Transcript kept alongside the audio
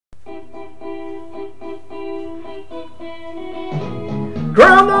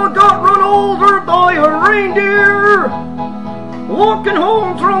Grandma got run over by a reindeer walking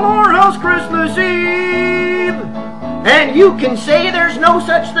home from our house Christmas Eve. And you can say there's no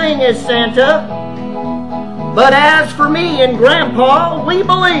such thing as Santa, but as for me and Grandpa, we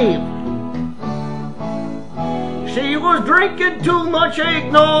believe. She was drinking too much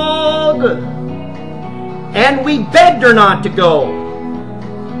eggnog, and we begged her not to go.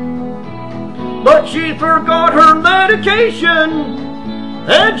 But she forgot her medication,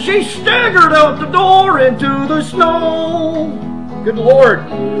 and she staggered out the door into the snow. Good Lord.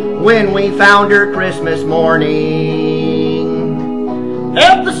 When we found her Christmas morning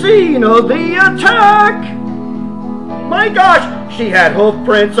at the scene of the attack, my gosh, she had hoof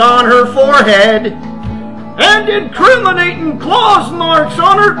prints on her forehead and incriminating claws marks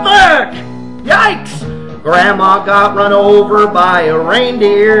on her back. Yikes! Grandma got run over by a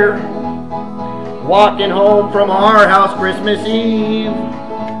reindeer walking home from our house Christmas Eve.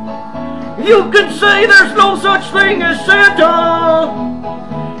 You can say there's no such thing as Santa,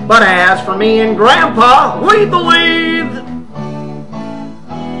 but as for me and Grandpa, we believe.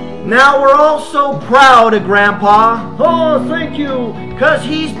 Now we're all so proud of Grandpa. Oh, thank you, 'cause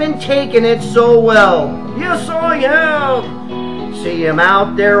he's been taking it so well. Yes, I have. See him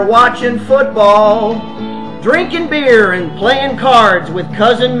out there watching football, drinking beer and playing cards with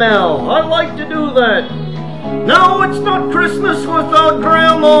Cousin Mel. I like to do that. No, it's not Christmas without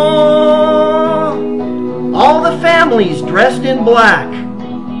Grandma. All the family's dressed in black,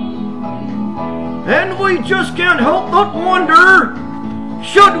 and we just can't help but wonder,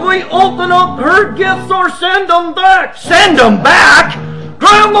 should we open up her gifts or send them back? Send them back?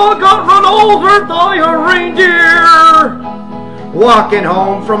 Grandma got run over by a reindeer walking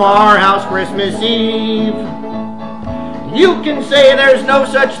home from our house Christmas Eve. You can say there's no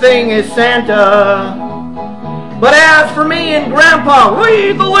such thing as Santa, but as for me and Grandpa,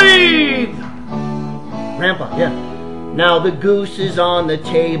 we believe. Grandpa, yeah. Now the goose is on the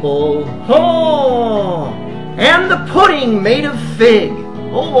table. Oh, and the pudding made of fig.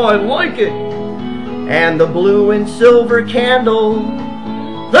 Oh, I like it. And the blue and silver candle,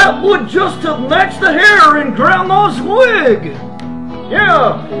 that would just have matched the hair in Grandma's wig.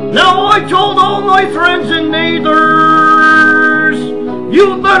 Yeah, now I told all my friends and neighbors,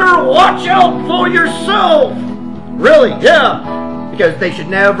 you better watch out for yourself. Really, yeah, because they should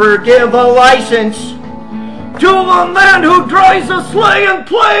never give a license to a man who drives a sleigh and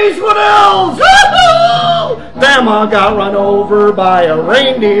plays with elves. Grandma got run over by a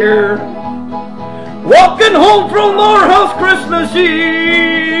reindeer walking home from our house Christmas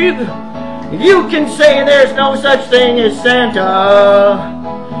Eve. You can say there's no such thing as Santa,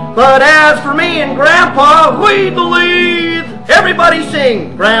 but as for me and Grandpa, we believe. Everybody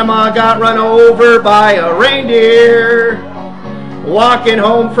sing. Grandma got run over by a reindeer walking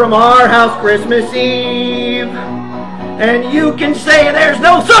home from our house Christmas Eve. And you can say there's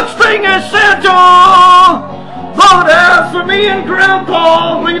no such thing as Santa, but as for me and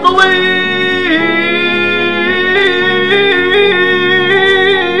Grandpa, we believe.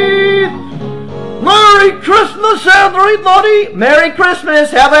 Merry Christmas, everybody! Merry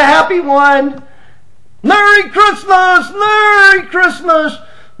Christmas! Have a happy one! Merry Christmas! Merry Christmas!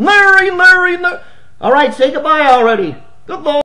 Merry. All right, say goodbye already. Goodbye.